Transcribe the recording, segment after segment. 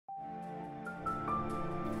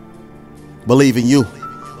Believe in you.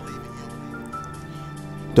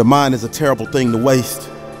 The mind is a terrible thing to waste.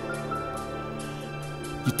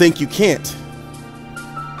 You think you can't,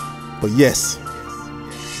 but yes,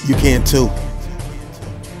 you can too.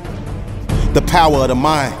 The power of the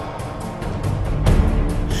mind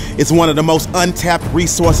is one of the most untapped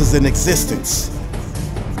resources in existence.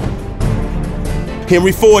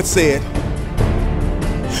 Henry Ford said,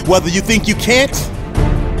 whether you think you can't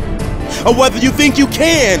or whether you think you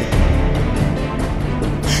can,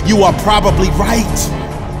 you are probably right.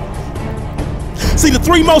 See, the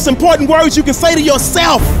three most important words you can say to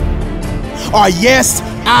yourself are yes,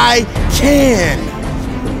 I can.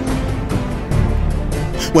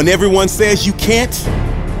 When everyone says you can't,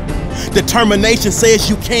 determination says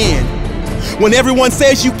you can. When everyone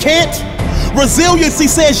says you can't, resiliency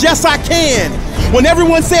says yes, I can. When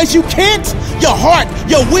everyone says you can't, your heart,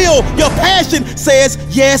 your will, your passion says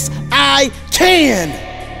yes, I can.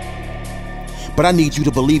 But I need you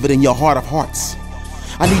to believe it in your heart of hearts.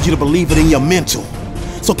 I need you to believe it in your mental.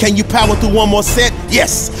 So can you power through one more set?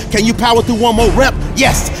 Yes. Can you power through one more rep?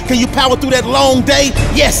 Yes. Can you power through that long day?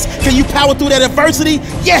 Yes. Can you power through that adversity?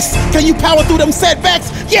 Yes. Can you power through them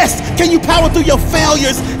setbacks? Yes. Can you power through your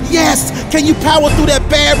failures? Yes. Can you power through that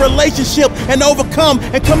bad relationship and overcome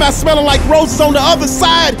and come out smelling like roses on the other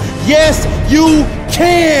side? Yes, you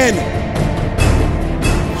can.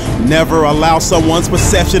 Never allow someone's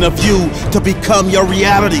perception of you to become your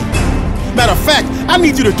reality. Matter of fact, I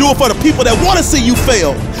need you to do it for the people that want to see you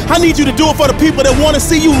fail. I need you to do it for the people that want to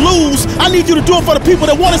see you lose. I need you to do it for the people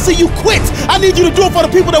that want to see you quit. I need you to do it for the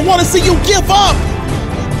people that want to see you give up.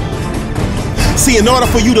 See, in order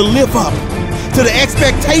for you to live up to the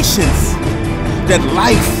expectations that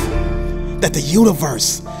life, that the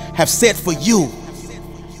universe have set for you,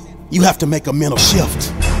 you have to make a mental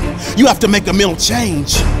shift. You have to make a mental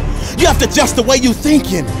change. You have to adjust the way you're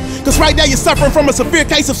thinking. Because right now you're suffering from a severe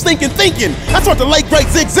case of stinking thinking. That's what the late great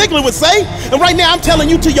Zig Ziglar would say. And right now I'm telling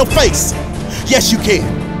you to your face, yes you can.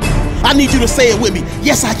 I need you to say it with me.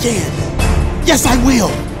 Yes I can. Yes I will.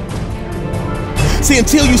 See,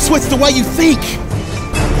 until you switch the way you think,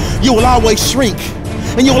 you will always shrink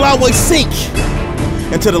and you will always sink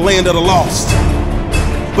into the land of the lost.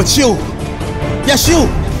 But you, yes you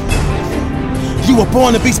were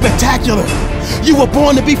born to be spectacular. You were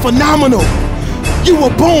born to be phenomenal. You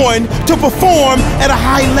were born to perform at a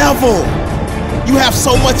high level. You have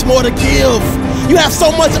so much more to give. You have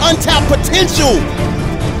so much untapped potential.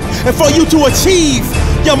 And for you to achieve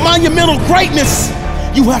your monumental greatness,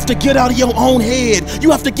 you have to get out of your own head.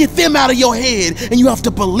 You have to get them out of your head. And you have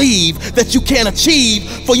to believe that you can achieve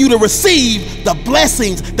for you to receive the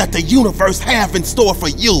blessings that the universe have in store for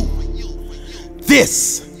you.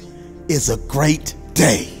 This is a great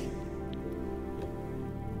day.